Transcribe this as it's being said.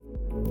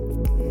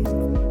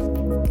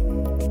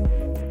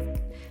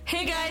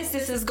Hey guys,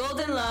 this is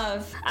Golden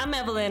Love. I'm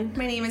Evelyn.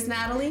 My name is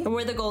Natalie. And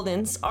we're the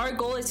Goldens. Our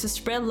goal is to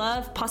spread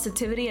love,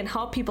 positivity, and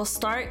help people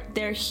start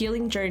their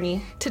healing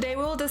journey. Today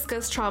we will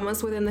discuss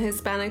traumas within the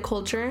Hispanic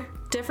culture,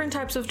 different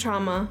types of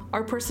trauma,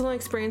 our personal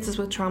experiences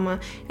with trauma,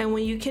 and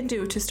what you can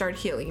do to start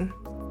healing.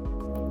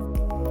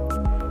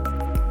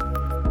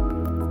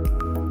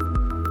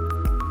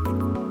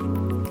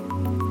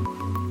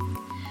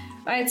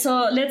 Alright,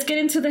 so let's get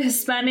into the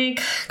Hispanic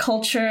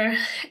culture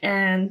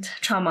and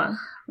trauma.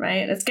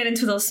 Right? Let's get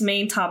into those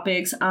main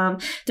topics.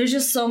 There's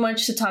just so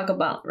much to talk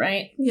about,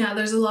 right? Yeah,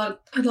 there's a lot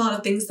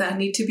of things that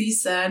need to be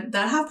said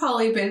that have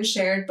probably been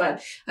shared,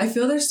 but I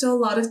feel there's still a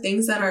lot of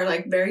things that are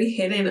like very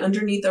hidden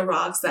underneath the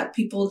rocks that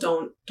people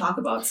don't talk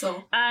about.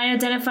 So I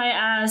identify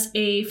as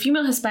a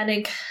female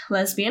Hispanic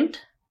lesbian,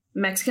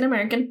 Mexican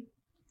American,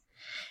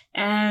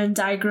 and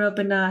I grew up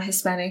in a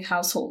Hispanic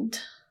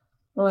household.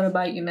 What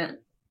about you, Nat?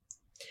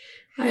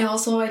 I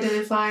also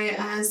identify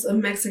as a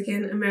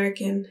Mexican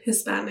American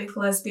Hispanic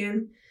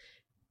lesbian.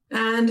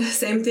 And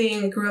same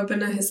thing, grew up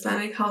in a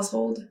Hispanic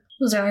household.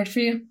 Was it hard for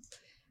you?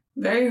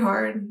 Very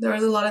hard. There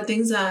was a lot of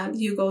things that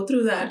you go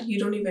through that you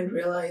don't even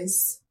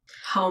realize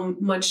how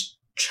much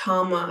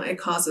trauma it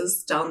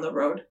causes down the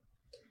road.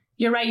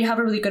 You're right. You have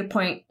a really good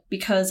point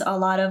because a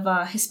lot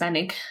of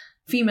Hispanic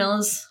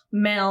females,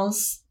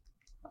 males,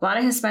 a lot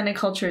of Hispanic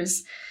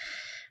cultures,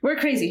 we're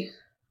crazy,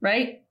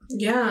 right?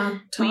 Yeah,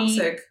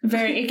 toxic.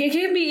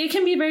 It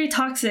can be very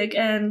toxic.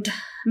 And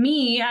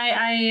me,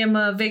 I am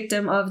a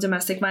victim of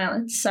domestic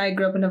violence. I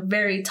grew up in a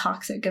very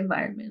toxic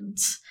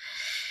environment.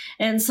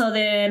 And so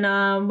then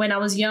when I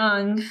was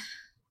young,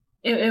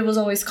 it was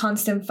always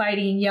constant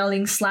fighting,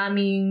 yelling,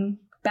 slamming,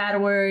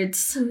 bad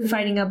words,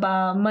 fighting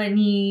about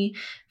money,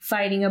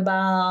 fighting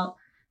about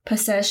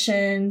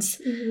possessions.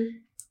 Mm-hmm.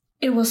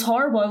 It was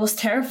horrible. It was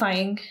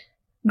terrifying.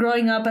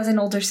 Growing up as an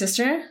older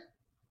sister,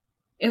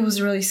 it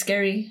was really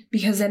scary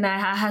because then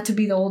I had to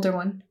be the older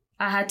one.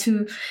 I had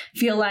to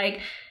feel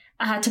like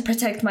I had to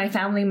protect my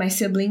family, my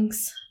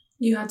siblings.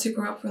 You had to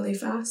grow up really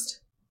fast.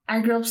 I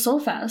grew up so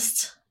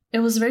fast. It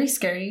was very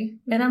scary.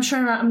 And I'm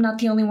sure I'm not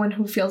the only one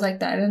who feels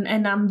like that.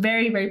 And I'm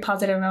very, very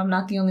positive I'm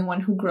not the only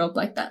one who grew up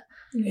like that.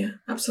 Yeah,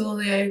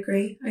 absolutely. I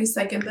agree. I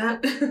second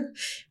that.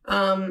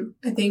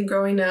 I think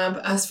growing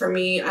up, as for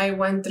me, I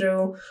went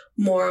through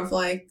more of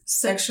like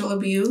sexual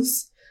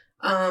abuse.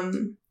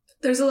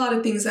 There's a lot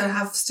of things that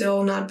have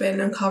still not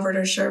been uncovered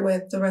or shared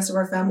with the rest of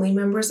our family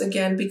members.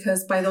 Again,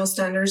 because by those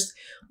standards,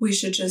 we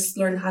should just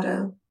learn how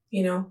to,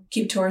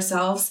 keep to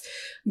ourselves.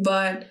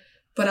 But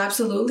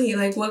absolutely,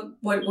 like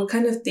what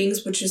kind of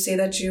things would you say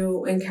that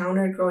you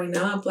encountered growing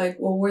up? Like,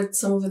 what were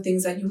some of the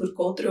things that you would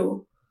go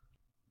through?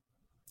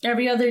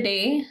 Every other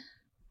day,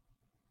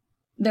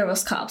 there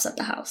was cops at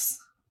the house.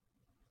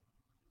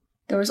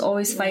 There was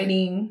always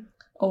fighting.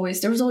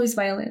 There was always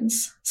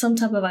violence, some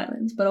type of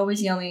violence, but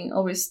always yelling,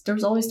 there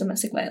was always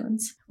domestic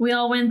violence. We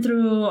all went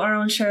through our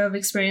own share of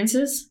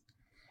experiences,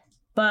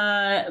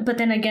 but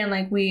then again,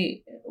 like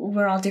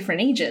we're all different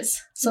ages.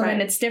 So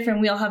Then it's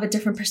different. We all have a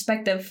different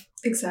perspective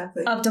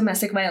of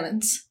domestic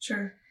violence.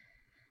 Sure.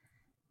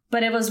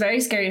 But it was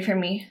very scary for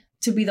me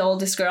to be the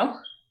oldest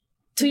girl,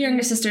 2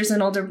 younger sisters,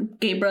 and older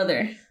gay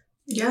brother.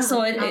 Yeah,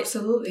 so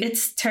absolutely.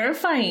 It's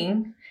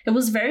terrifying. It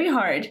was very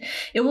hard.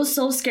 It was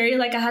so scary.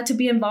 Like I had to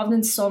be involved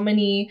in so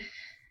many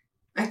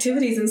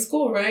activities in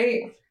school,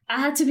 right?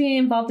 I had to be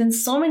involved in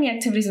so many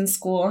activities in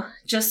school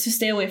just to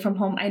stay away from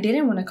home. I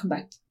didn't want to come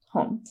back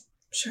home.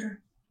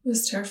 Sure. It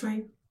was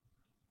terrifying.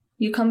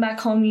 You come back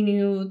home, you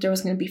knew there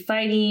was going to be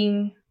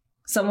fighting.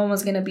 Someone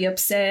was going to be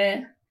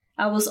upset.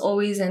 I was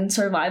always in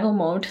survival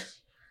mode.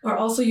 Or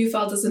also you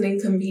felt as an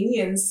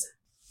inconvenience.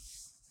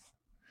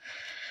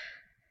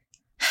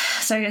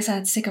 So I guess I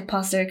had to take a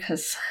pause there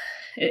because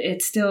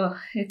it's still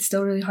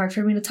really hard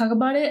for me to talk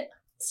about it. It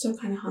still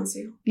kind of haunts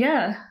you.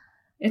 Yeah.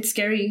 It's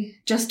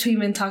scary just to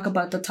even talk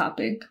about the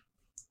topic.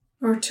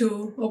 Or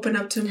to open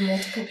up to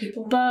multiple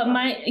people. But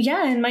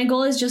my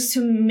goal is just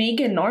to make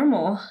it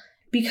normal.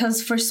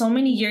 Because for so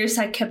many years,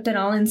 I kept it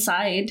all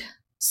inside.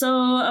 So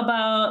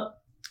about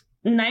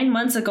 9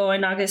 months ago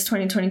in August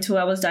 2022,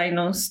 I was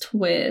diagnosed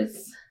with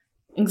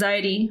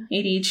anxiety,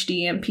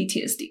 ADHD, and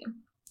PTSD.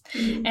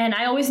 Mm-hmm. And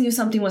I always knew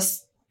something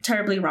was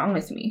terribly wrong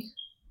with me.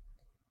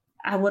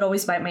 I would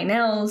always bite my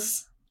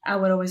nails. I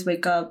would always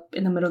wake up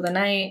in the middle of the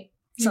night.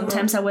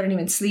 Sometimes I wouldn't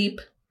even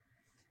sleep.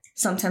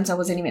 Sometimes I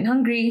wasn't even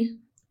hungry.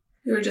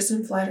 You were just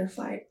in flight or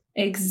fight.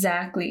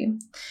 Exactly.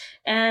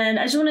 And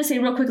I just want to say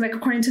real quick, like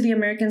according to the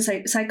American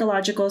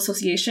Psychological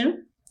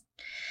Association,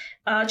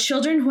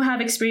 children who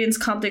have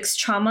experienced complex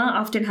trauma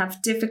often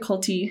have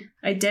difficulty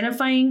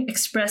identifying,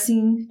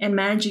 expressing, and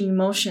managing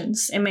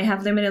emotions and may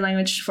have limited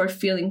language for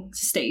feeling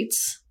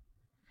states.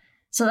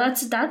 So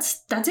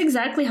that's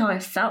exactly how I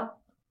felt.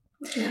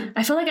 Yeah.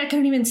 I felt like I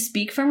couldn't even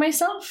speak for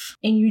myself.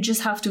 And you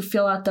just have to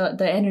feel out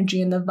the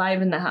energy and the vibe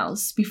in the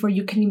house before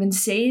you can even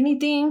say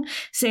anything,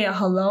 say a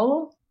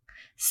hello,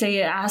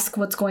 ask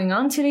what's going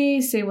on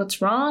today, say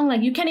what's wrong.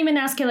 Like you can't even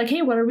ask it like,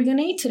 hey, what are we going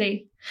to eat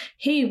today?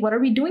 Hey, what are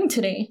we doing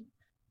today?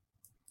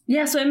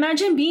 Yeah, so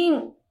imagine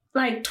being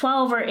like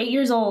 12 or 8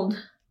 years old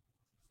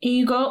And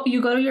you go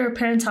to your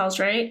parents' house,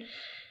 right?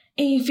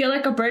 And you feel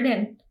like a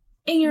burden.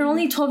 And you're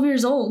only 12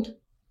 years old.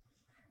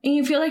 And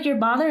you feel like you're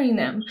bothering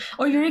them.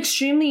 Or you're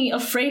extremely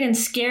afraid and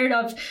scared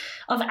of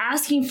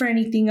asking for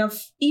anything,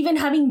 of even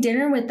having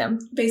dinner with them.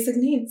 Basic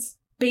needs.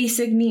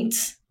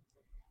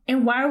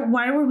 And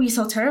why were we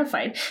so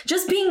terrified?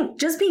 Just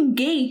being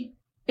gay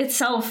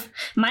itself.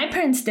 My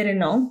parents didn't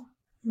know.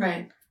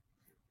 Right.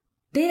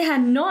 They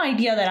had no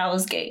idea that I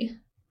was gay.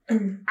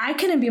 I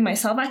couldn't be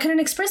myself. I couldn't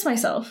express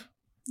myself.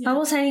 Yeah. I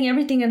was hiding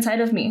everything inside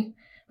of me,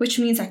 which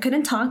means I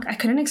couldn't talk. I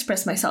couldn't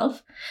express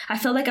myself. I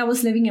felt like I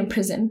was living in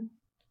prison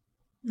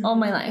all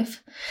my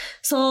life.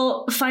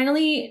 So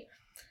finally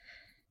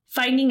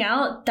finding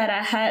out that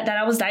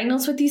I was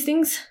diagnosed with these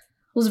things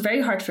was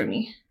very hard for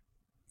me.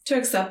 To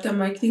accept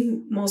them, I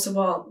think most of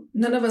all,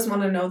 none of us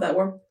want to know that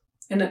we're,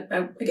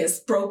 I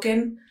guess,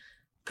 broken.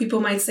 People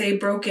might say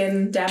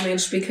broken,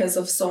 damaged because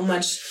of so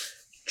much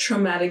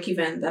traumatic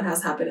event that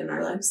has happened in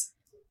our lives.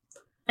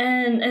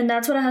 And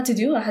that's what I had to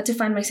do. I had to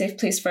find my safe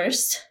place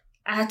first.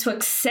 I had to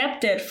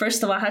accept it.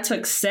 First of all, I had to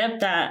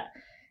accept that,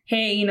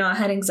 hey, I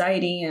had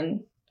anxiety,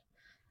 and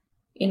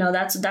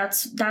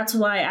that's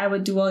why I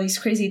would do all these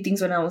crazy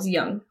things when I was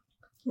young.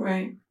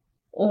 Right.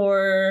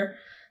 Or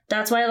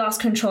that's why I lost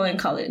control in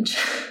college.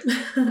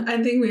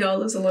 I think we all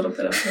lose a little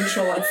bit of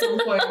control at some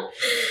point.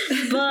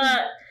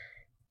 But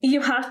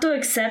you have to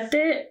accept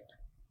it,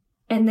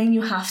 and then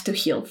you have to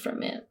heal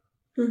from it.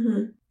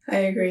 I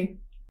agree.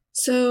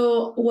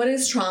 So what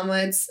is trauma?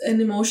 It's an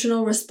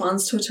emotional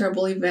response to a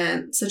terrible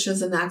event, such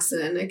as an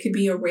accident. It could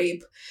be a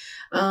rape.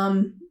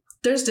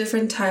 There's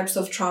different types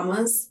of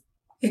traumas.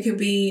 It could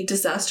be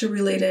disaster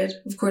related.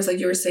 Of course, like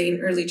you were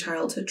saying, early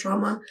childhood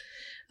trauma.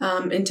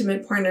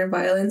 Intimate partner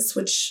violence,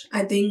 which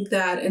I think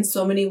that in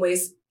so many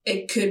ways,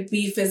 it could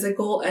be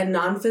physical and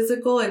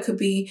non-physical. It could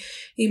be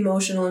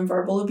emotional and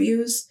verbal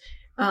abuse.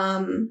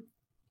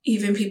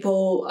 Even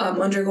people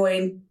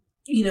undergoing,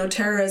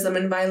 terrorism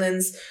and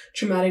violence,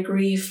 traumatic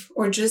grief,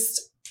 or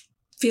just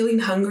feeling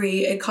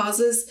hungry. It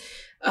causes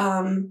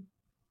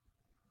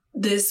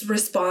this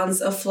response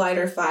of flight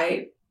or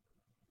fight,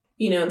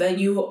 that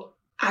you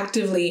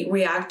actively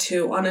react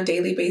to on a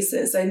daily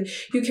basis. And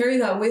you carry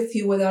that with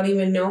you without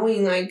even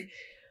knowing, like,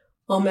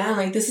 oh man,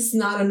 like this is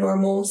not a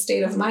normal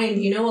state of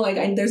mind,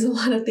 there's a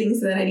lot of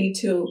things that I need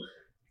to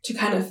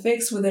kind of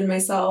fix within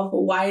myself.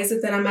 Why is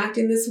it that I'm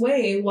acting this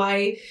way?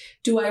 Why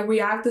do I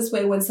react this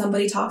way when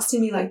somebody talks to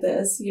me like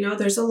this?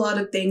 There's a lot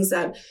of things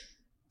that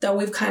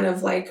we've kind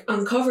of like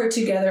uncovered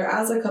together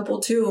as a couple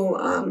too.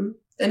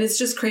 And it's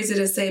just crazy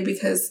to say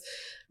because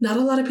not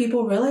a lot of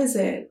people realize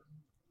it.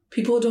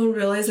 People don't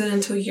realize it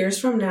until years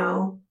from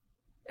now.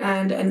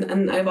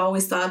 And I've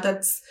always thought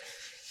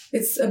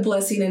it's a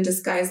blessing in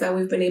disguise that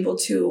we've been able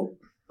to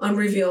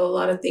unreveal a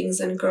lot of things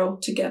and grow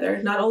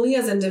together, not only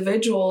as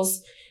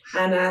individuals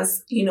and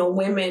as,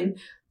 women,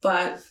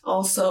 but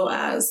also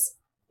as,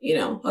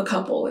 a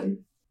couple. And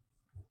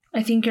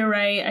I think you're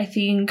right. I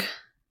think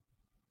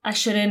we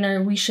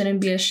shouldn't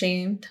be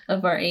ashamed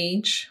of our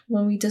age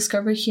when we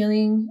discover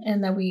healing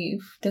and that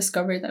we've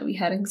discovered that we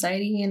had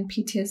anxiety and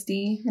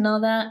PTSD and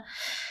all that.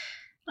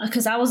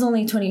 Because I was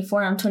only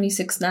 24. I'm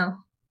 26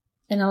 now.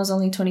 And I was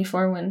only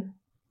 24 when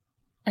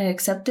I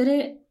accepted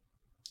it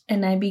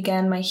and I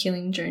began my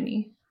healing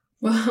journey.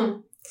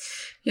 Wow.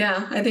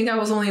 Yeah, I think I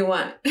was only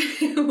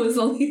it was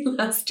only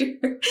last year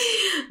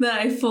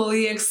that I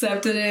fully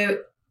accepted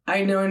it.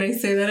 I know, and I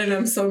say that and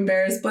I'm so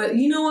embarrassed, but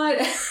you know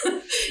what?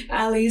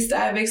 At least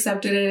I've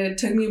accepted it. It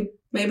took me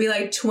maybe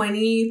like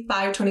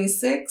 25,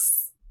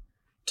 26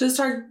 to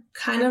start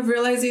kind of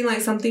realizing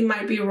like something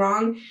might be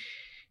wrong,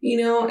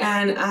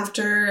 and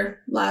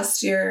after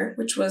last year,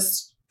 which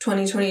was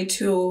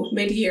 2022,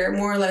 mid-year,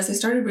 more or less, I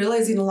started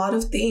realizing a lot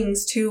of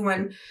things too.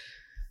 And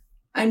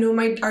I know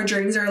our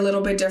journeys are a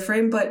little bit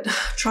different, but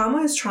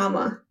trauma is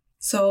trauma.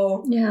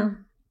 So yeah,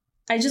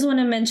 I just want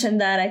to mention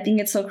that I think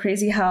it's so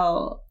crazy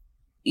how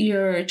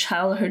your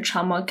childhood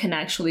trauma can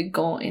actually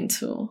go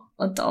into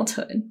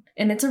adulthood.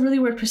 And it's a really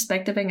weird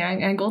perspective and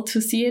angle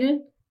to see it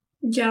in.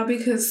 Yeah,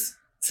 because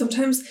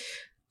sometimes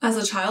as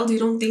a child, you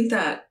don't think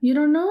that. You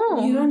don't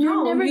know. You're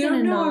never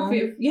going to know.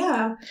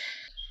 Yeah.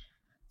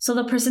 So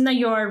the person that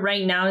you are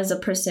right now is a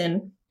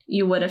person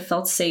you would have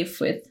felt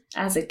safe with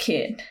as a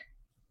kid.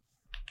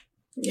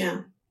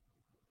 Yeah.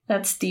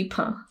 That's deep,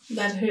 huh?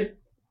 That hit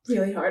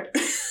really hard.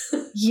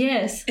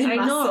 Yes, I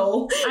know.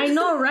 Soul. I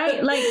know,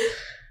 right? Like,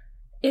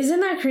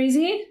 isn't that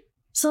crazy?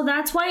 So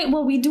that's why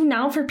what we do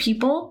now for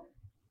people.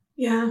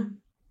 Yeah.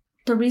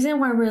 The reason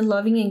why we're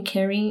loving and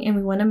caring and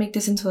we want to make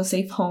this into a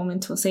safe home,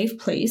 into a safe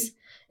place,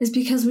 is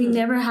because we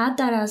never had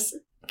that as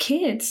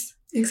kids.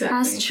 Exactly.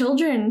 As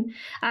children,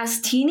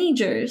 as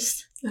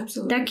teenagers.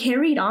 Absolutely. That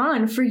carried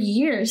on for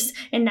years.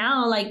 And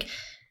now, like,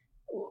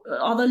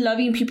 all the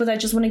loving people that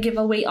just want to give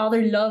away all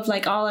their love,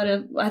 like, all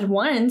at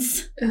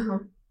once,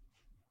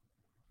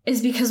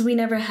 is because we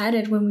never had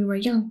it when we were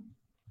young.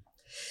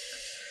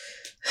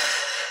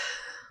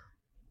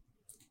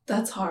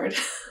 That's hard.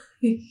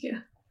 Yeah.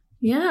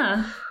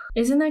 Yeah.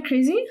 Isn't that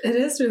crazy? It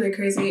is really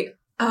crazy.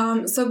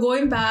 So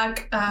going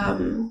back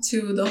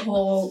to the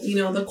whole,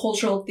 the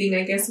cultural thing,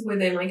 I guess,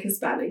 within like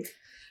Hispanic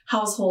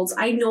households,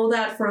 I know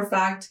that for a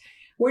fact,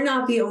 we're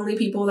not the only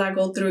people that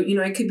go through,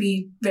 it could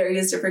be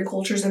various different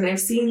cultures. And I've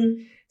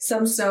seen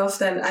some stuff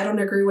that I don't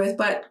agree with,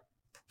 but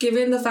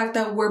given the fact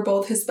that we're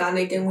both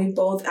Hispanic and we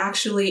both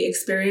actually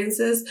experience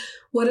this,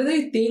 what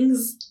other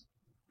things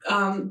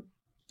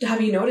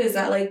have you noticed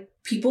that like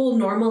people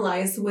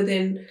normalize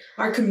within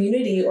our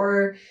community,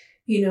 or,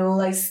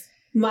 like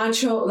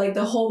macho, like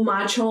the whole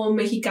macho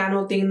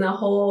Mexicano thing, the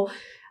whole,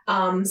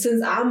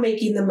 since I'm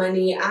making the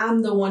money,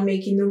 I'm the one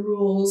making the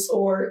rules,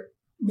 or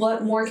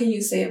what more can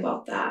you say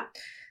about that?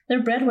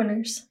 They're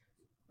breadwinners.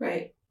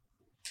 Right.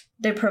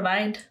 They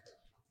provide.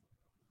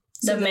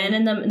 So all the men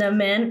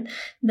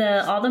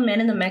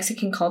in the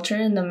Mexican culture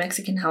and the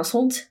Mexican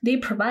households, they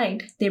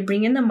provide. They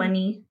bring in the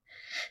money,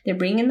 they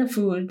bring in the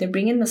food, they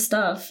bring in the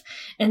stuff.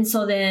 And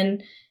so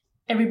then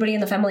everybody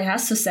in the family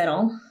has to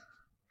settle.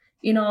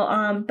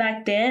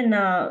 Back then,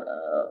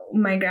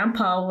 my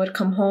grandpa would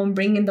come home,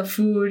 bring in the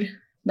food,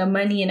 the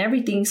money and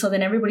everything. So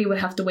then everybody would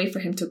have to wait for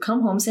him to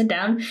come home, sit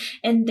down,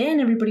 and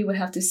then everybody would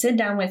have to sit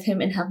down with him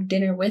and have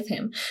dinner with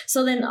him.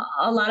 So then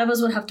a lot of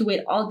us would have to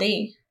wait all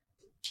day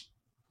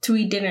to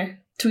eat dinner,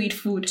 to eat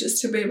food.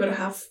 Just to be able to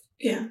have,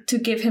 to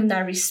give him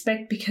that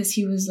respect because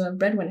he was a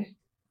breadwinner.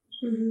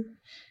 Mm-hmm.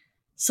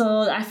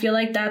 So I feel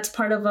like that's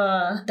part of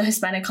the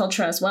Hispanic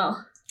culture as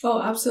well. Oh,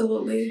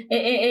 absolutely.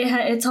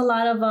 It's a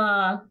lot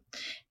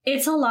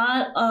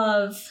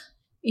of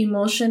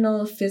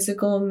emotional,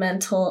 physical,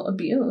 mental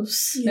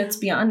abuse. Yeah. Let's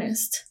be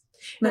honest.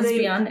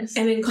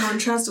 And in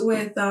contrast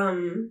with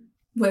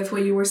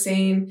what you were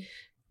saying,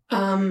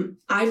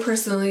 I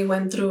personally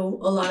went through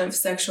a lot of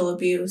sexual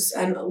abuse.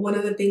 And one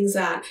of the things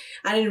that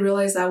I didn't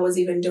realize I was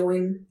even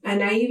doing,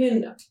 and I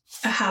even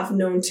have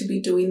known to be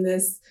doing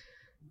this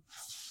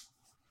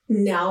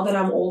now that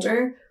I'm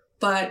older,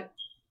 but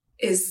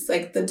is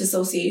like the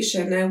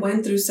dissociation. I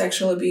went through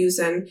sexual abuse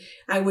and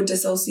I would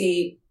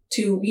dissociate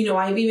to,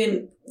 I've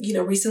even,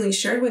 recently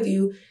shared with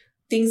you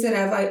things that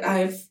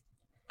I've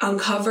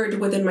uncovered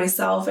within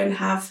myself and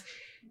have,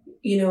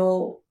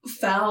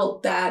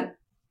 felt that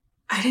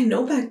I didn't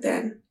know back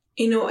then,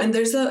 and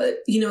there's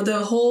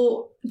the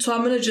whole, so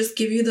I'm going to just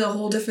give you the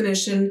whole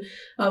definition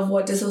of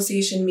what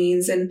dissociation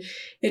means. And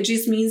it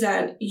just means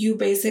that you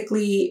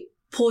basically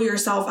pull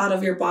yourself out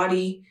of your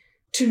body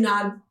to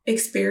not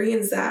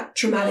experience that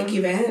traumatic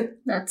event.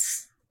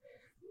 That's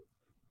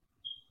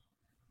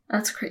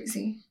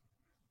crazy.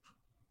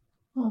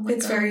 Oh my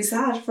God. Very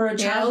sad for a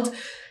child.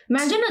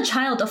 Imagine a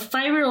child, a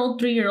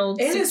 5-year-old, 3-year-old,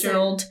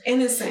 6-year-old.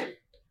 Innocent.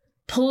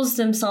 Pulls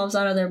themselves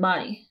out of their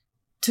body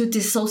to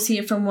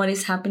dissociate from what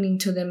is happening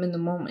to them in the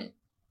moment.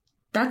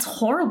 That's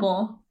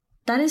horrible.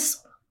 That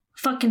is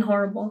fucking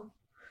horrible.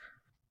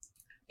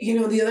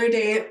 The other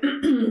day,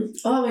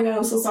 oh my God,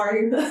 I'm so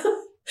sorry.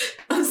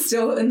 I'm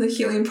still in the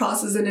healing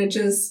process and it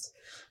just,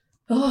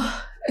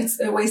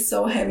 it weighs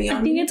so heavy on me.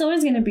 I think it's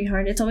always going to be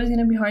hard. It's always going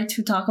to be hard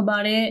to talk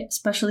about it,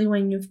 especially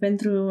when you've been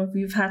through, or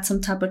you've had some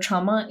type of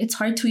trauma. It's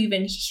hard to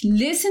even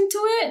listen to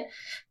it,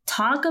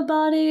 talk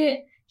about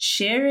it,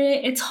 share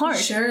it. It's hard.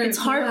 It's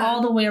hard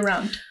all the way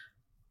around.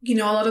 A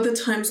lot of the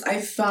times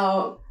I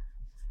felt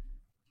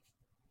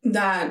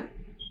that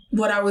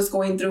what I was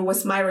going through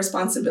was my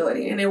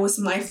responsibility and it was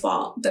my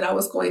fault that I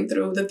was going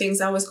through the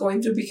things I was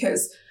going through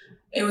because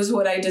it was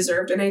what I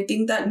deserved. And I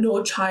think that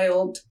no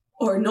child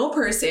or no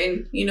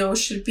person,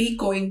 should be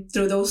going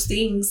through those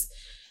things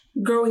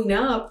growing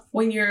up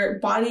when your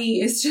body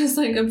is just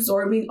like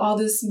absorbing all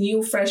this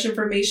new, fresh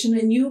information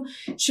and you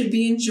should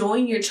be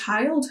enjoying your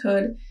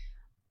childhood.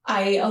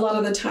 I, a lot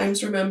of the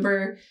times,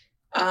 remember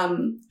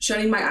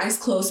shutting my eyes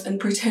closed and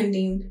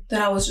pretending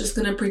that I was just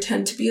going to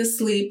pretend to be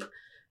asleep.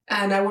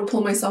 And I would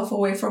pull myself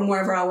away from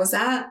wherever I was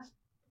at.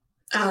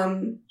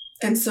 And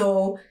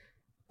so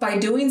by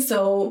doing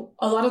so,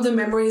 a lot of the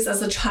memories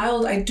as a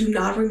child, I do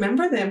not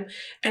remember them.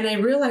 And I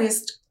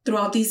realized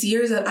throughout these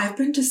years that I've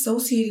been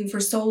dissociating for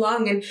so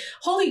long. And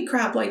holy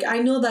crap, like I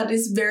know that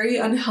is very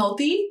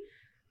unhealthy,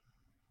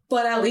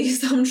 but at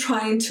least I'm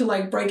trying to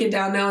like break it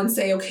down now and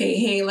say, okay,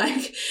 hey,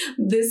 like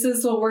this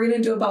is what we're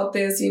going to do about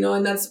this, and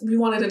we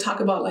wanted to talk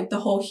about like the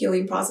whole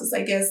healing process,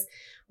 I guess,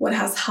 what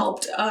has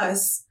helped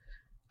us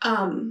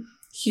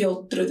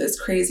heal through this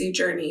crazy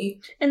journey.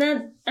 And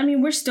that,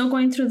 we're still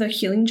going through the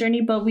healing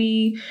journey, but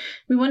we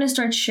want to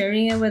start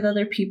sharing it with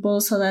other people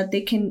so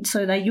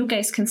that you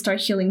guys can start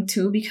healing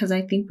too, because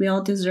I think we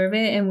all deserve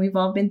it and we've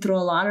all been through a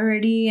lot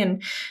already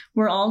and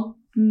we're all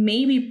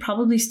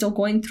probably still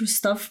going through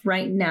stuff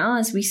right now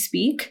as we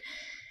speak.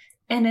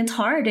 And it's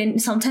hard. And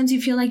sometimes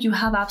you feel like you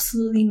have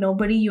absolutely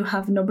nobody. You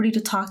have nobody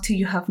to talk to.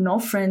 You have no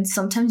friends.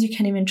 Sometimes you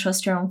can't even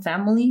trust your own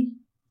family.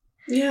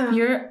 Yeah.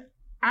 You're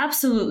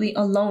absolutely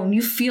alone.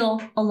 You feel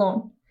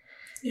alone.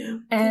 Yeah.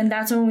 And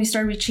that's when we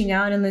start reaching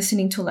out and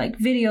listening to like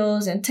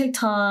videos and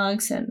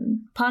TikToks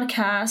and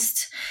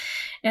podcasts.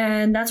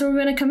 And that's where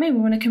we're going to come in.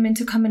 We want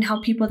to come and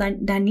help people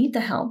that need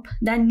the help,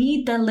 that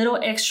need that little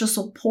extra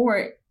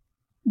support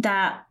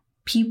that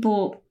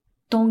people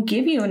don't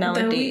give you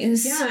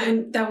nowadays.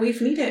 And that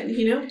we've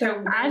needed,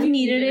 I've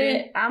needed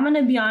it. I'm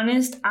gonna be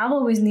honest, I've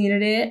always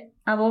needed it.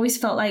 I've always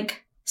felt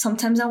like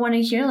sometimes I want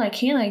to hear like,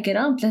 hey, like, get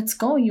up, let's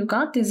go, you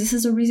got this. This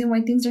is the reason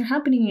why things are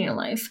happening in your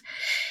life.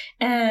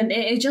 And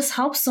it just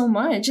helps so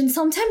much. And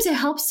sometimes it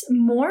helps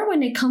more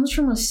when it comes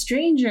from a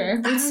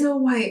stranger. I don't know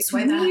why. It's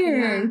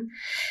weird.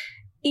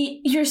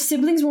 Your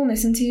siblings won't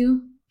listen to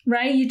you,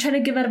 right? You try to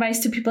give advice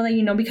to people that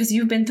you know because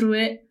you've been through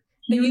it.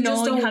 You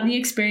have the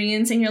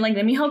experience, and you're like,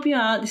 let me help you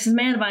out. This is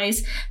my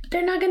advice. But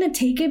they're not going to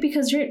take it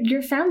because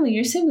your family,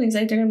 your siblings,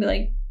 like, they're going to be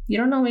like, you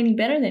don't know any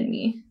better than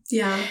me.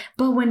 Yeah.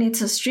 But when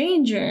it's a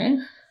stranger,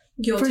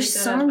 for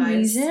some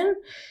reason,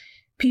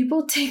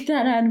 people take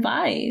that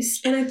advice.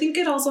 And I think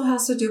it also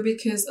has to do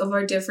because of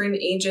our different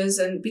ages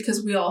and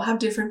because we all have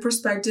different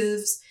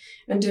perspectives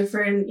and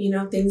different,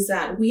 things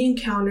that we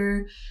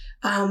encounter.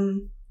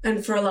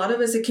 And for a lot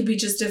of us, it could be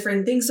just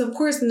different things. So, of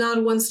course,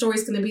 not one story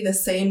is going to be the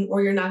same,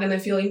 or you're not going to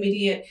feel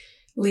immediately,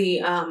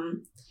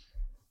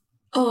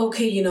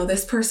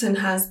 this person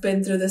has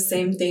been through the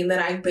same thing that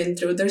I've been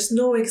through. There's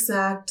no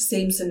exact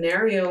same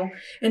scenario.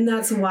 And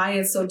that's why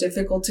it's so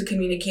difficult to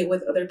communicate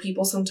with other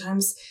people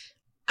sometimes.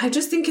 I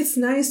just think it's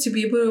nice to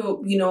be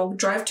able to,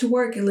 drive to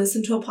work and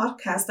listen to a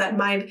podcast that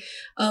might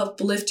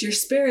uplift your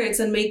spirits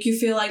and make you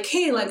feel like,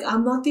 hey, like,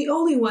 I'm not the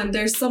only one.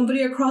 There's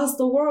somebody across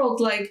the world,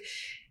 like,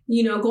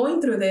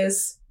 going through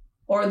this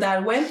or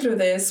that went through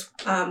this.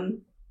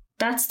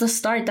 That's the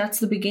start. That's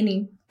the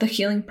beginning, the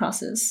healing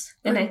process.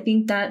 And I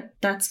think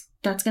that's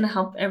going to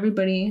help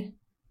everybody.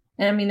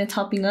 And I mean, it's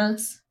helping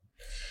us.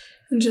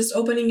 And just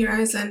opening your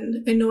eyes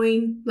and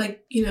knowing,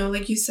 like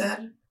you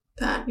said,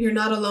 that you're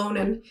not alone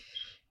and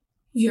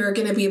you're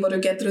going to be able to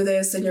get through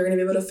this and you're going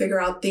to be able to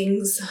figure out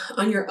things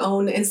on your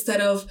own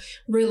instead of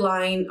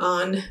relying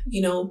on,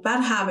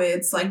 bad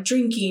habits like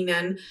drinking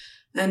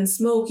and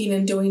smoking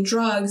and doing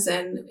drugs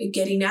and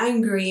getting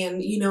angry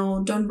and,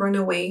 don't run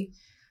away.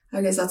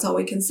 I guess that's all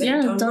we can say.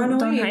 Yeah, don't run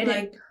away. Don't hide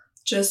it.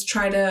 Just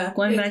try to...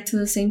 Going back to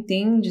the same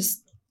thing,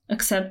 just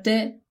accept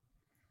it.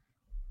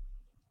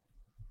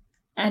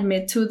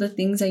 Admit to the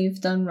things that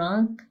you've done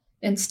wrong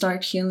and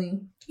start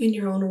healing. In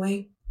your own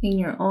way. In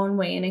your own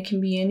way. And it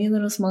can be any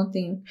little small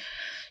thing.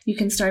 You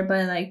can start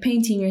by like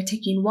painting or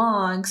taking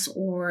walks,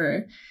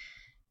 or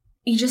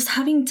you just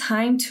having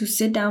time to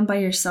sit down by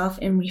yourself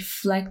and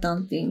reflect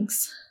on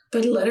things.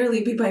 But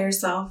literally be by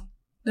yourself.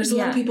 There's a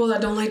lot of people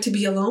that don't like to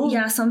be alone.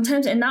 Yeah,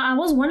 sometimes. And now I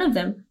was one of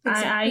them.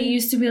 Exactly. I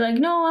used to be like,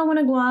 no, I want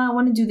to go out. I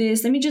want to do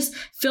this. Let me just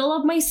fill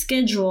up my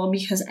schedule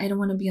because I don't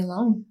want to be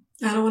alone.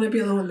 I don't want to be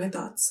alone with my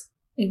thoughts.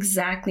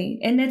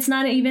 Exactly. And it's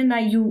not even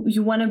that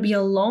you want to be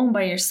alone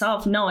by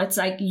yourself. No, it's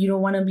like you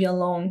don't want to be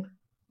alone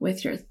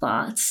with your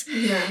thoughts.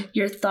 Yeah.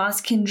 Your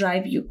thoughts can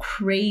drive you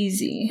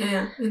crazy.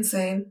 Yeah,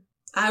 insane.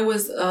 I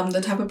was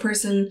the type of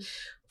person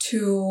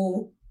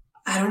to,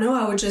 I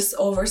would just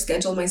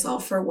overschedule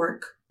myself for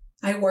work.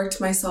 I worked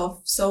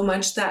myself so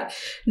much that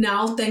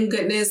now, thank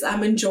goodness,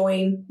 I'm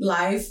enjoying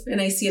life and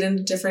I see it in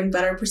a different,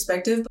 better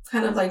perspective.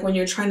 Kind of like when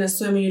you're trying to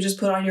swim and you just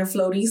put on your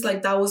floaties.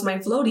 Like that was my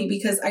floaty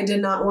because I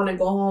did not want to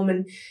go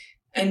home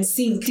and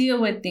sink.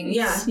 Deal with things.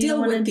 Yeah,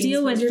 deal with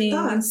things.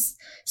 Thoughts.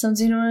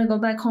 Sometimes you don't want to go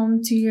back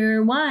home to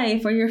your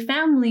wife or your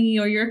family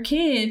or your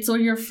kids or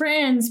your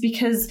friends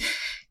because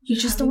you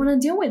just don't want to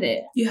deal with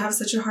it. You have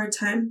such a hard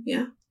time.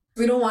 Yeah.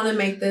 We don't want to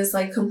make this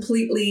like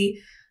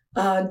completely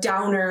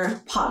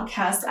downer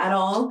podcast at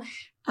all.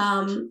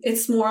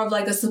 It's more of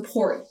like a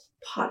support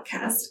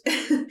podcast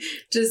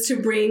just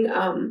to bring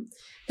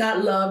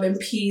that love and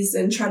peace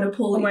and try to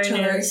pull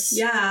awareness.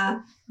 Each other. Yeah.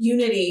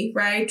 Unity,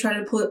 right? Try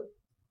to put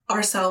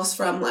ourselves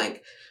from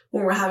like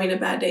when we're having a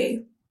bad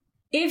day.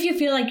 If you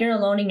feel like you're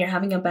alone and you're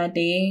having a bad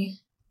day,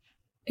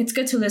 it's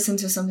good to listen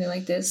to something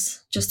like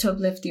this just to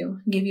uplift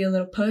you, give you a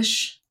little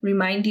push,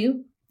 remind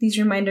you. These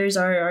reminders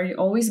are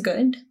always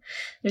good.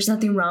 There's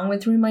nothing wrong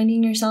with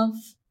reminding yourself.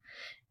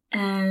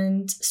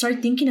 And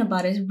start thinking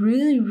about it.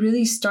 Really,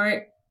 really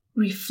start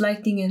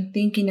reflecting and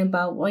thinking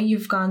about what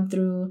you've gone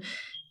through,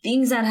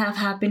 things that have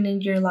happened in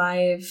your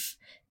life,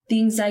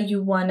 things that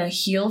you want to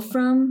heal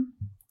from.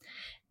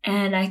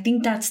 And I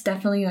think that's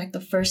definitely like the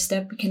first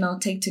step we can all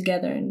take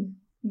together and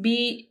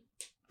be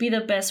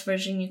the best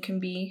version you can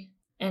be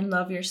and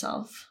love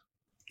yourself.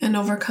 And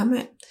overcome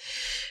it.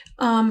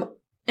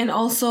 And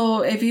also,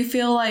 if you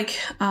feel like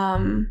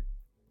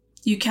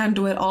you can't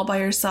do it all by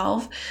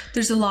yourself,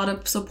 there's a lot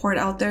of support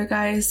out there,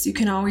 guys. You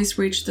can always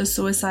reach the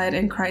Suicide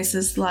and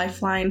Crisis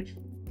Lifeline.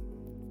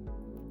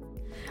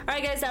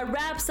 Alright guys, that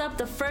wraps up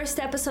the first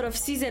episode of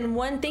season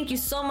 1. Thank you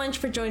so much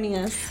for joining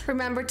us.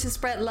 Remember to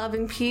spread love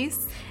and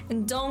peace.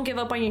 And don't give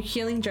up on your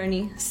healing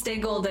journey. Stay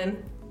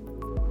golden.